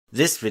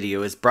This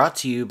video is brought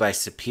to you by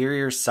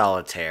Superior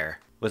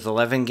Solitaire, with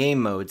 11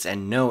 game modes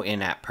and no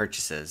in-app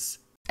purchases.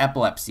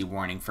 Epilepsy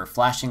warning for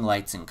flashing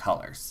lights and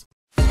colors.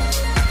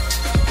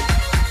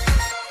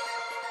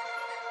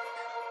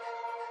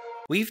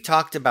 We've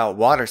talked about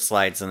water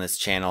slides on this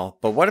channel,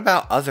 but what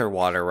about other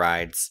water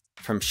rides?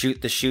 From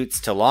Shoot the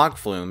Chutes to log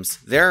flumes,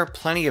 there are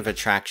plenty of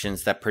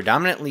attractions that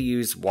predominantly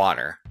use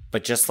water.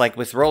 But just like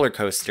with roller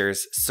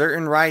coasters,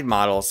 certain ride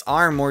models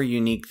are more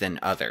unique than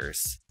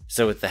others.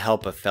 So with the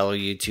help of fellow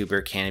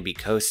YouTuber Canobie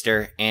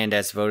Coaster, and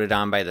as voted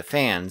on by the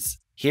fans,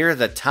 here are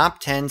the top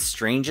 10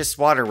 strangest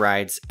water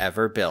rides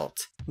ever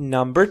built.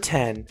 Number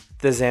 10.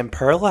 The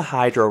Zamperla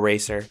Hydro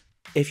Racer.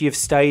 If you've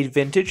studied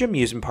vintage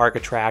amusement park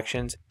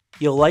attractions,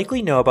 you'll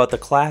likely know about the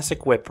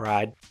classic whip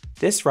ride.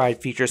 This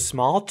ride features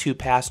small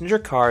 2-passenger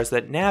cars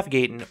that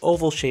navigate an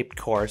oval-shaped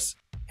course.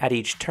 At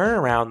each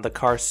turnaround, the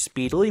car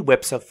speedily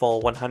whips a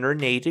full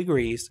 180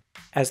 degrees,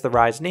 as the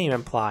ride's name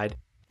implied.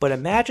 But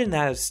imagine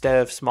that instead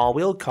of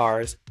small-wheeled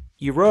cars,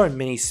 you rode in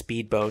mini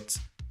speedboats.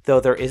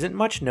 Though there isn't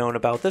much known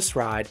about this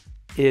ride,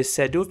 it is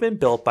said to have been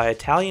built by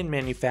Italian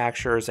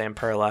manufacturer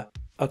Zamperla.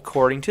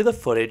 According to the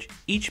footage,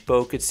 each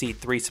boat could seat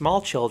 3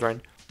 small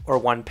children, or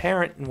 1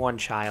 parent and 1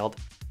 child.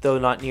 Though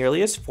not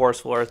nearly as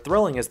forceful or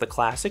thrilling as the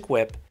classic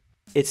whip,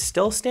 it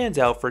still stands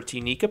out for its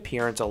unique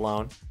appearance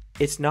alone.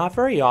 It's not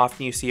very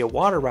often you see a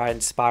water ride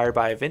inspired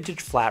by a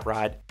vintage flat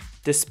ride.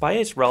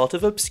 Despite its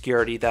relative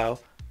obscurity though,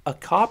 a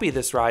copy of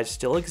this ride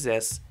still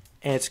exists,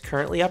 and it's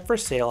currently up for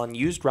sale on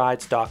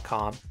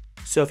usedrides.com.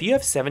 So if you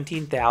have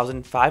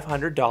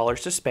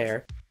 $17,500 to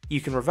spare,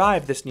 you can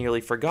revive this nearly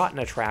forgotten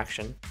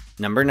attraction.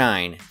 Number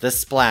 9. The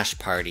Splash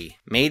Party,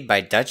 made by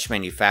Dutch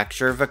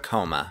manufacturer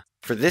Vekoma.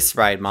 For this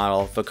ride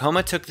model,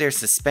 Vekoma took their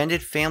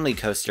suspended family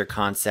coaster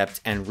concept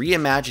and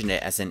reimagined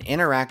it as an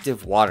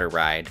interactive water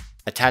ride.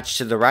 Attached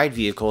to the ride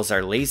vehicles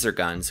are laser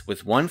guns,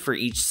 with 1 for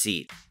each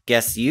seat.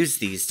 Guests use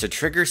these to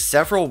trigger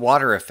several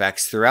water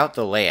effects throughout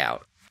the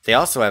layout. They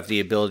also have the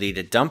ability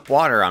to dump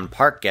water on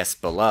park guests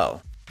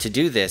below. To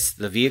do this,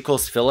 the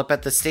vehicles fill up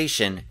at the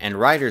station, and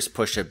riders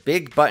push a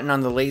big button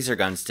on the laser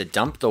guns to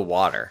dump the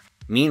water.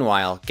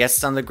 Meanwhile,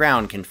 guests on the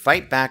ground can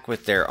fight back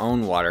with their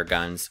own water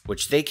guns,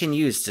 which they can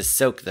use to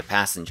soak the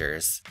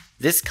passengers.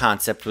 This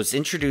concept was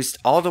introduced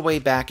all the way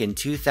back in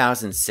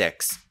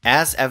 2006,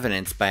 as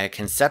evidenced by a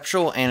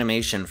conceptual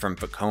animation from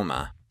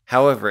Vekoma.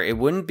 However, it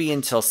wouldn't be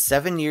until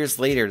 7 years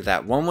later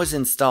that one was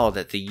installed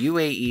at the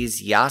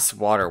UAE's Yas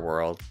Water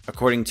World.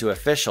 According to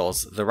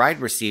officials, the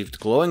ride received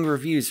glowing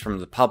reviews from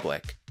the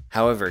public.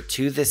 However,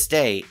 to this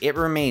day, it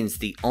remains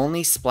the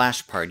only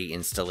Splash Party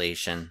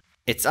installation.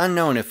 It's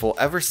unknown if we'll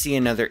ever see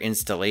another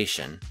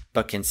installation,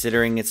 but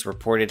considering its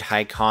reported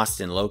high cost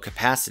and low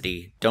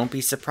capacity, don't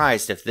be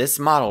surprised if this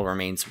model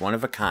remains one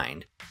of a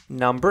kind.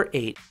 Number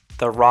 8.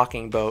 The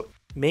Rocking Boat,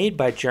 made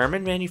by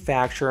German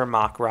manufacturer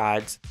Mach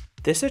Rides.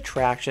 This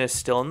attraction is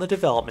still in the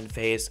development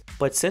phase,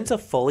 but since a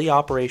fully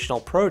operational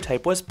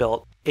prototype was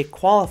built, it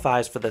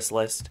qualifies for this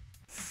list.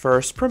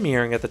 First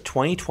premiering at the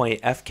 2020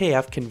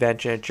 FKF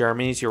convention at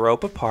Germany's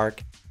Europa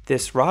Park,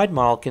 this ride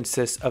model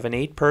consists of an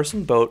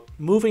 8-person boat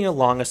moving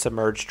along a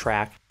submerged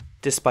track.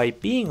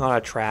 Despite being on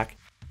a track,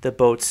 the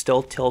boat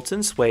still tilts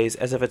and sways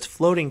as if it's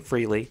floating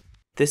freely.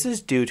 This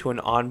is due to an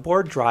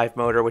onboard drive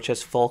motor which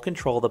has full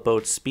control of the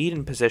boat's speed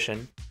and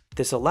position.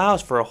 This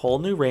allows for a whole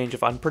new range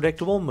of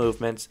unpredictable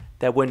movements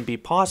that wouldn't be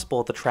possible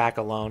with the track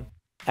alone.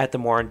 At the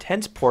more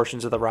intense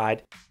portions of the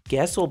ride,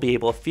 guests will be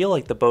able to feel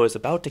like the boat is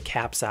about to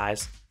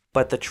capsize.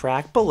 But the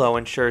track below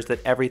ensures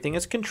that everything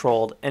is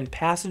controlled and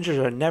passengers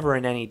are never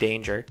in any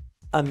danger.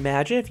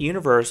 Imagine if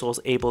Universal was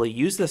able to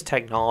use this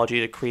technology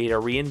to create a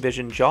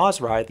re-envisioned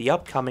Jaws ride the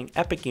upcoming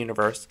Epic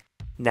universe.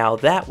 Now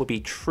that would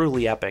be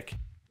truly epic.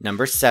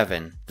 Number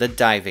 7. The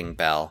Diving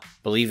Bell.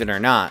 Believe it or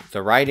not,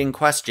 the ride in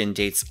question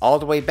dates all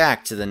the way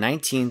back to the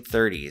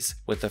 1930s,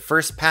 with the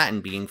first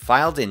patent being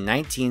filed in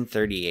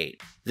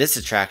 1938. This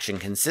attraction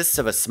consists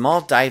of a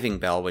small diving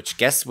bell which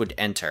guests would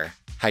enter.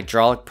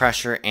 Hydraulic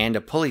pressure and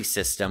a pulley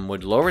system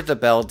would lower the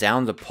bell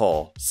down the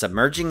pole,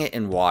 submerging it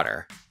in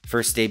water.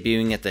 First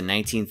debuting at the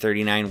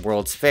 1939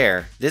 World's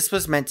Fair, this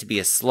was meant to be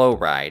a slow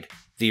ride.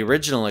 The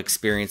original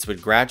experience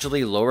would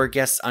gradually lower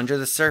guests under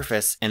the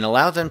surface and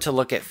allow them to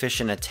look at fish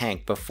in a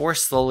tank before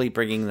slowly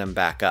bringing them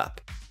back up.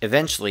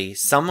 Eventually,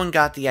 someone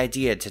got the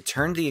idea to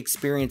turn the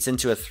experience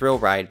into a thrill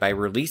ride by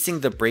releasing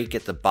the brake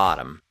at the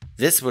bottom.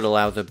 This would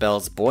allow the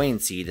bell's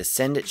buoyancy to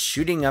send it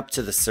shooting up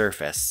to the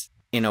surface.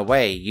 In a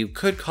way, you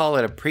could call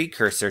it a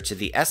precursor to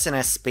the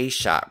S&S Space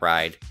Shot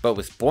ride, but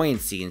with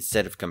buoyancy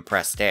instead of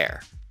compressed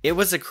air. It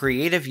was a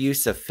creative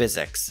use of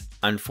physics.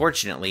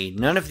 Unfortunately,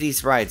 none of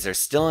these rides are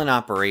still in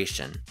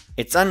operation.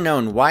 It's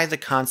unknown why the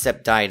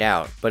concept died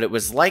out, but it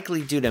was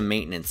likely due to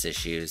maintenance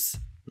issues.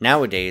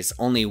 Nowadays,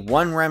 only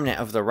one remnant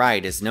of the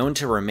ride is known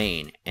to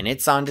remain, and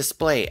it's on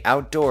display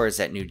outdoors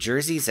at New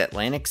Jersey's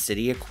Atlantic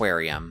City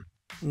Aquarium.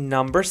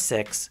 Number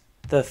 6.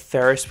 The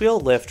Ferris wheel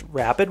lift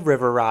Rapid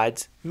River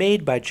Rides,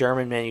 made by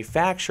German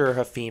manufacturer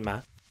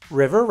Hafima.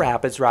 River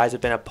Rapids rides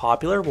have been a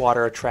popular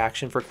water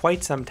attraction for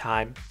quite some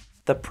time.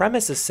 The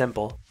premise is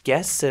simple.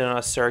 Guests sit on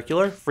a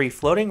circular,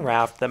 free-floating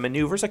raft that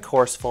maneuvers a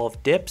course full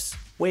of dips,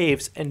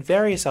 waves, and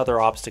various other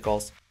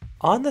obstacles.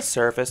 On the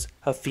surface,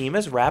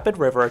 Hafima's Rapid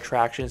River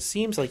attraction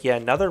seems like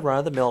yet another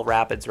run-of-the-mill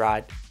rapids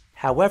ride.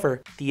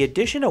 However, the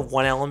addition of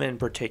one element in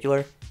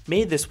particular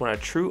made this one a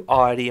true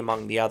oddity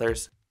among the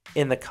others.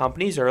 In the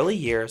company's early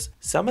years,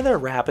 some of their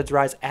rapids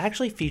rides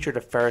actually featured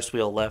a Ferris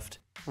wheel lift.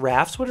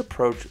 Rafts would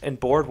approach and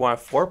board one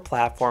of 4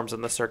 platforms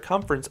on the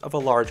circumference of a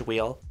large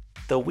wheel.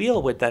 The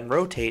wheel would then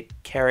rotate,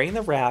 carrying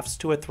the rafts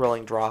to a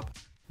thrilling drop.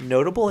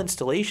 Notable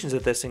installations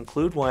of this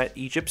include one at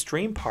Egypt's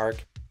Dream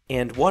Park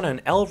and one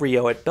on El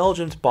Rio at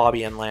Belgium's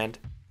Bobbejaanland.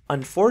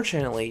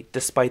 Unfortunately,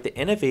 despite the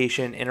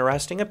innovation and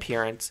interesting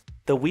appearance,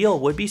 the wheel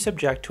would be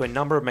subject to a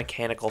number of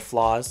mechanical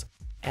flaws.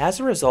 As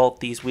a result,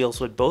 these wheels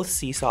would both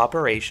cease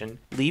operation,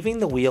 leaving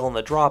the wheel and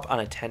the drop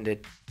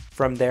unattended.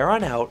 From there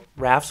on out,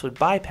 rafts would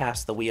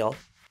bypass the wheel.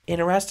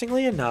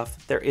 Interestingly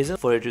enough, there isn't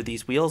footage of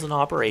these wheels in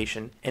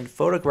operation, and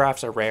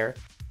photographs are rare.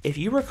 If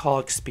you recall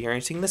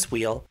experiencing this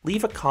wheel,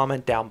 leave a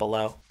comment down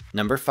below.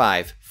 Number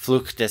 5.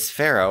 Flug des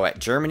Pharaoh at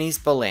Germany's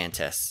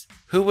Bolantis.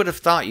 Who would have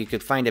thought you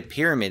could find a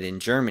pyramid in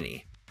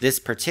Germany? This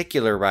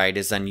particular ride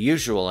is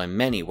unusual in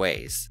many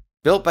ways.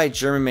 Built by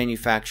German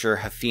manufacturer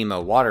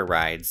Hafima Water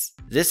Rides,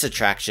 this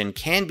attraction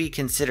can be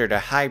considered a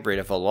hybrid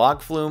of a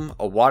log flume,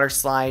 a water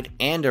slide,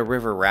 and a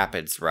river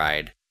rapids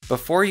ride.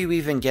 Before you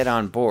even get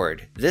on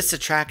board, this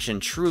attraction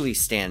truly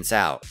stands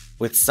out,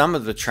 with some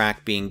of the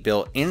track being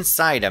built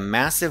inside a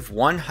massive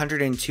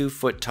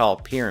 102-foot tall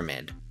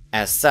pyramid.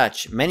 As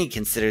such, many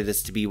consider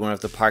this to be one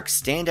of the park's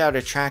standout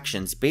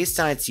attractions based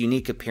on its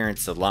unique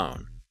appearance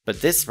alone.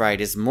 But this ride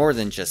is more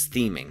than just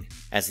theming,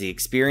 as the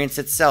experience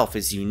itself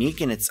is unique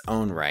in its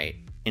own right.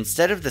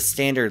 Instead of the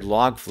standard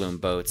log flume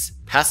boats,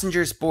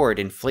 passengers board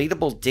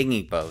inflatable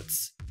dinghy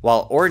boats.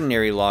 While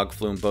ordinary log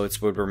flume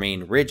boats would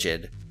remain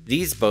rigid,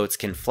 these boats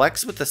can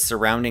flex with the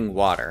surrounding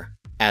water.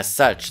 As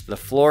such, the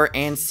floor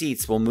and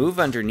seats will move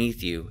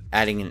underneath you,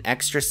 adding an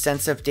extra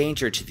sense of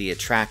danger to the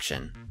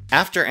attraction.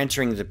 After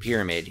entering the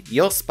pyramid,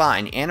 you'll spot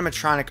an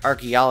animatronic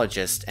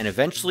archaeologist and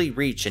eventually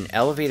reach an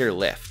elevator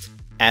lift.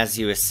 As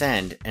you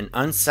ascend, an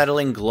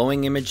unsettling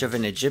glowing image of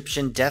an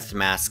Egyptian death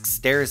mask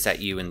stares at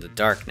you in the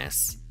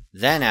darkness.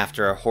 Then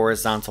after a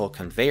horizontal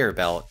conveyor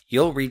belt,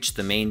 you'll reach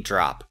the main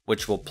drop,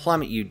 which will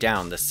plummet you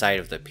down the side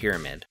of the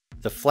pyramid.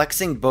 The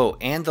flexing boat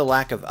and the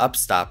lack of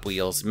upstop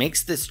wheels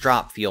makes this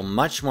drop feel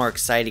much more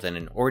exciting than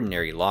an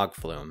ordinary log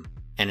flume.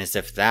 And as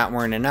if that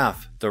weren't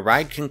enough, the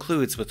ride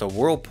concludes with a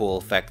whirlpool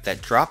effect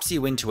that drops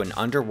you into an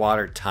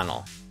underwater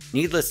tunnel.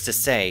 Needless to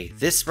say,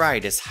 this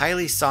ride is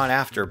highly sought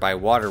after by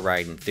water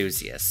ride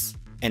enthusiasts,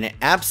 and it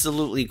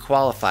absolutely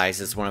qualifies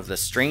as one of the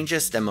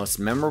strangest and most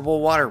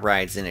memorable water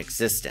rides in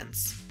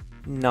existence.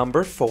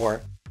 Number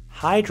 4.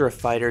 Hydra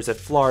Fighters at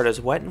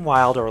Florida's Wet n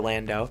Wild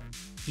Orlando.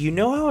 You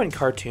know how in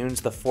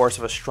cartoons the force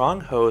of a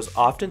strong hose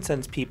often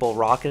sends people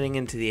rocketing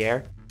into the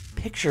air?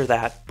 Picture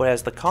that, but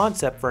as the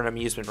concept for an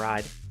amusement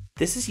ride.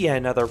 This is yet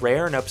another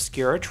rare and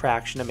obscure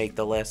attraction to make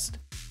the list.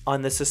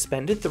 On the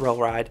suspended thrill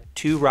ride,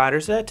 2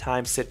 riders at a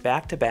time sit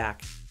back to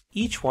back.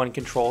 Each one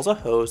controls a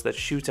hose that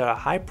shoots out a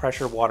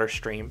high-pressure water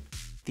stream.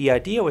 The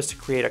idea was to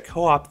create a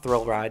co-op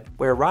thrill ride,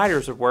 where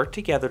riders would work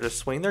together to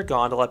swing their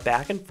gondola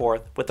back and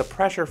forth with the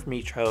pressure from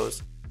each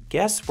hose.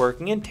 Guests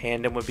working in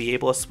tandem would be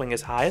able to swing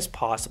as high as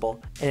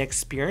possible and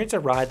experience a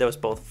ride that was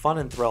both fun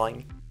and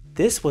thrilling.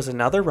 This was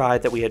another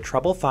ride that we had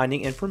trouble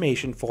finding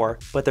information for,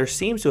 but there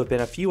seems to have been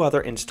a few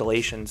other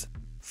installations.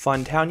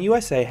 Funtown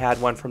USA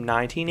had one from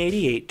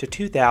 1988 to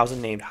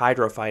 2000 named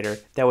Hydro Fighter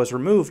that was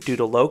removed due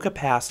to low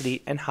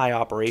capacity and high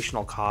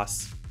operational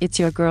costs. It's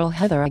your girl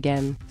Heather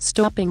again,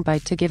 stopping by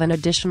to give an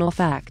additional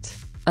fact.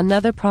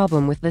 Another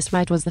problem with this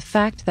ride was the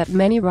fact that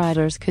many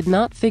riders could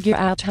not figure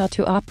out how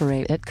to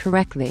operate it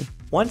correctly.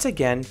 Once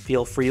again,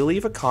 feel free to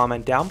leave a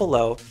comment down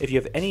below if you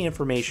have any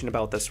information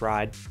about this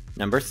ride.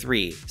 Number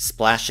 3.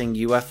 Splashing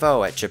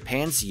UFO at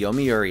Japan's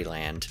Yomiuri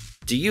Land.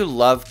 Do you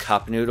love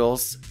cup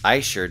noodles? I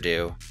sure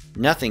do.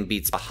 Nothing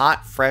beats a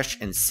hot, fresh,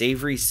 and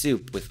savory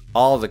soup with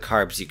all the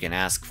carbs you can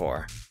ask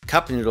for.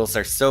 Cup noodles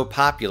are so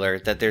popular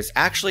that there's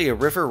actually a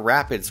river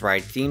rapids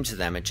ride themed to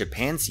them at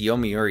Japan's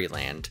Yomiuri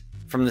Land.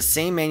 From the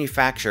same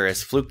manufacturer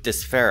as Flug des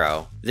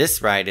Pharaoh,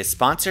 this ride is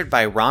sponsored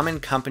by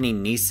ramen company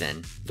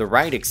Nissin. The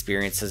ride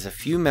experience has a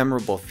few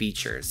memorable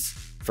features.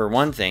 For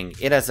one thing,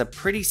 it has a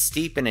pretty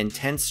steep and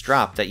intense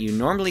drop that you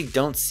normally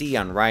don't see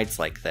on rides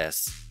like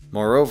this.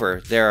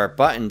 Moreover, there are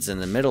buttons in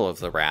the middle of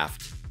the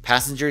raft.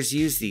 Passengers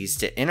use these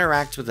to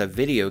interact with a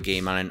video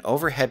game on an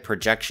overhead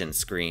projection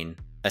screen,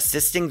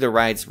 assisting the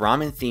ride's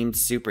ramen-themed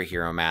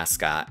superhero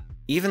mascot.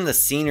 Even the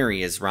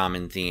scenery is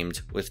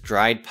ramen-themed, with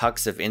dried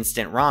pucks of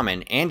instant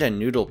ramen and a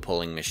noodle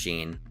pulling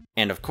machine.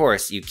 And of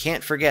course, you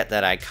can't forget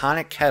that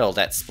iconic kettle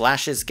that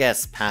splashes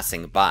guests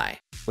passing by.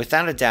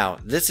 Without a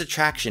doubt, this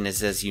attraction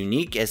is as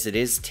unique as it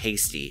is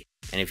tasty,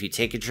 and if you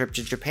take a trip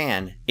to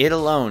Japan, it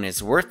alone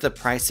is worth the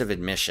price of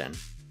admission.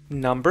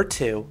 Number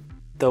 2.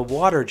 The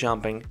water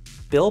jumping.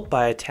 Built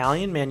by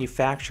Italian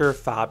manufacturer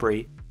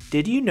Fabri.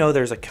 Did you know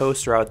there's a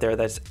coaster out there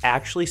that's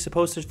actually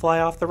supposed to fly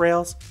off the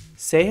rails?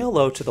 Say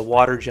hello to the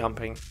water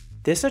jumping.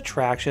 This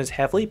attraction is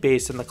heavily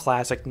based on the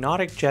classic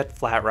Nautic Jet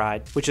flat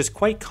ride, which is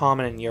quite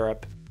common in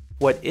Europe.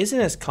 What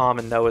isn't as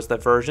common though is the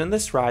version of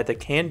this ride that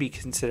can be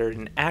considered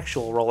an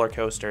actual roller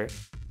coaster.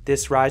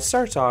 This ride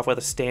starts off with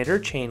a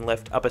standard chain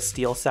lift up a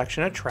steel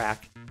section of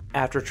track.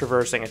 After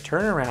traversing a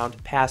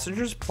turnaround,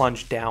 passengers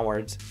plunge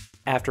downwards.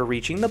 After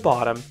reaching the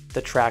bottom,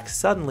 the track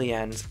suddenly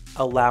ends,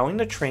 allowing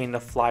the train to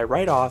fly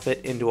right off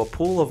it into a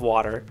pool of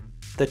water.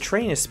 The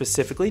train is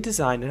specifically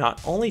designed to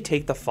not only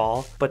take the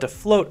fall, but to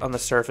float on the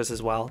surface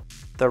as well.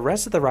 The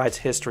rest of the ride's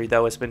history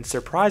though has been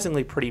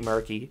surprisingly pretty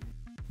murky.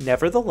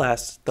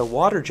 Nevertheless, the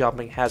water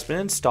jumping has been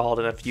installed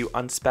in a few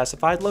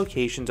unspecified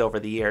locations over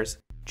the years.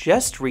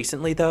 Just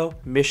recently though,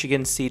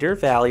 Michigan's Cedar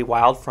Valley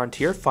Wild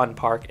Frontier Fun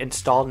Park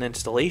installed an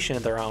installation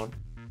of their own,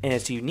 and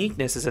its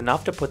uniqueness is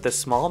enough to put this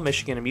small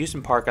Michigan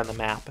amusement park on the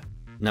map.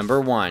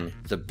 Number 1.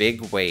 The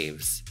Big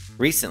Waves.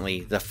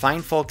 Recently, the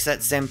fine folks at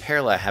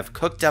Zamperla have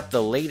cooked up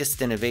the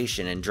latest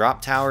innovation in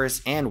drop towers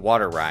and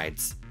water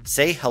rides.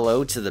 Say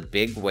hello to the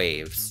Big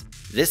Waves.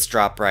 This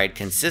drop ride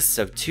consists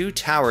of 2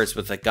 towers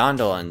with a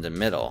gondola in the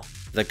middle.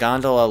 The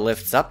gondola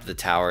lifts up the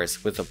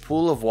towers with a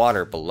pool of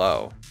water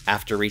below.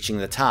 After reaching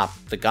the top,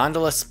 the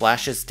gondola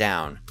splashes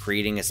down,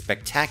 creating a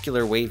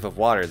spectacular wave of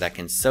water that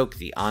can soak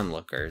the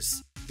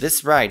onlookers.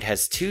 This ride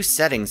has 2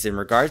 settings in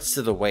regards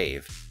to the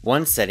wave.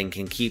 One setting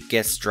can keep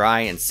guests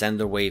dry and send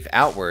the wave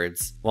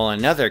outwards, while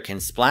another can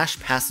splash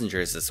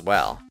passengers as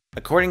well.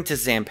 According to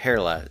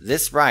Zamperla,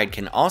 this ride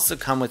can also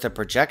come with a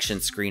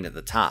projection screen at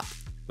the top,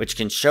 which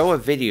can show a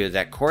video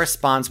that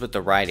corresponds with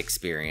the ride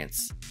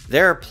experience.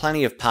 There are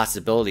plenty of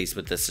possibilities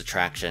with this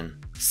attraction.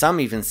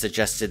 Some even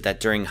suggested that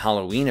during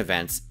Halloween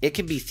events, it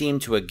could be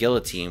themed to a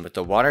guillotine with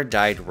the water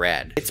dyed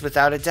red. It's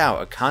without a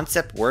doubt a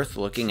concept worth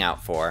looking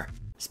out for.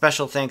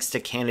 Special thanks to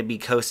Canobie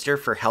Coaster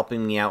for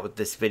helping me out with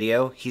this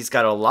video. He's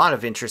got a lot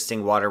of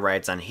interesting water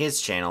rides on his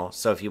channel,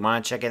 so if you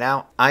want to check it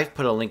out, I've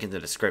put a link in the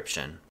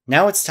description.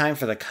 Now it's time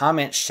for the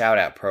comment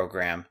shoutout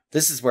program.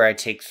 This is where I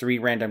take 3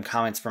 random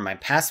comments from my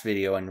past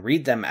video and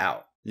read them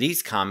out.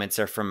 These comments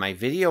are from my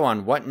video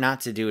on what not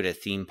to do at a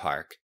theme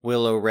park.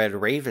 Willow Red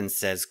Raven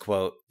says,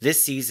 quote,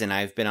 "This season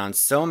I've been on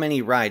so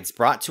many rides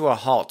brought to a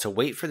halt to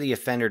wait for the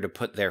offender to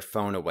put their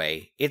phone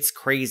away. It's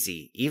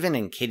crazy, even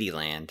in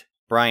Kittyland."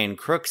 Brian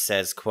Crook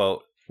says,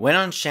 quote, "Went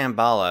on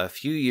Shambhala a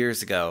few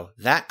years ago.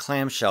 That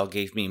clamshell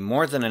gave me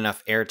more than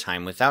enough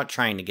airtime without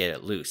trying to get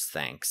it loose,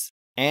 thanks."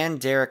 And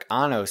Derek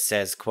Ano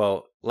says,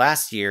 quote,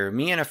 "Last year,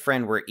 me and a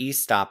friend were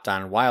e-stopped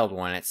on Wild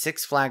One at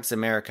Six Flags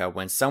America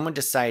when someone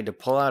decided to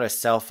pull out a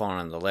cell phone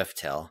on the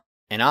lift hill.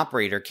 An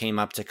operator came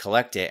up to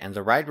collect it and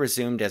the ride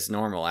resumed as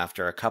normal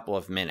after a couple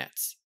of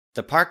minutes.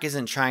 The park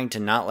isn't trying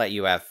to not let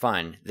you have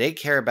fun, they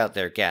care about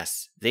their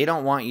guests. They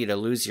don't want you to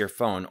lose your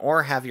phone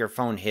or have your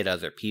phone hit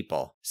other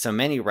people. So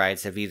many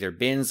rides have either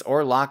bins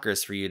or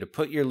lockers for you to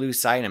put your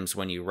loose items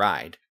when you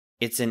ride.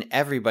 It's in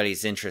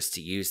everybody's interest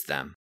to use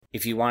them.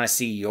 If you want to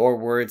see your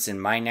words in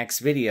my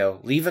next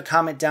video, leave a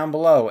comment down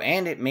below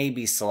and it may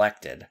be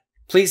selected.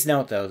 Please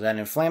note though that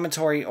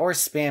inflammatory or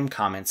spam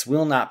comments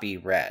will not be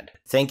read.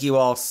 Thank you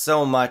all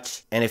so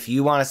much, and if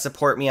you want to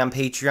support me on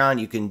Patreon,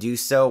 you can do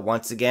so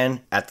once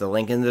again at the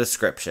link in the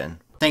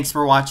description. Thanks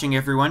for watching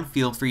everyone.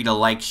 Feel free to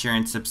like, share,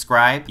 and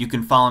subscribe. You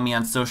can follow me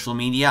on social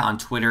media on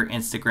Twitter,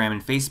 Instagram,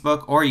 and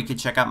Facebook, or you can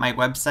check out my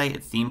website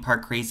at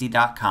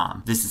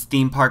themeparkcrazy.com. This is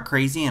Theme Park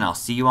Crazy, and I'll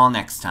see you all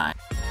next time.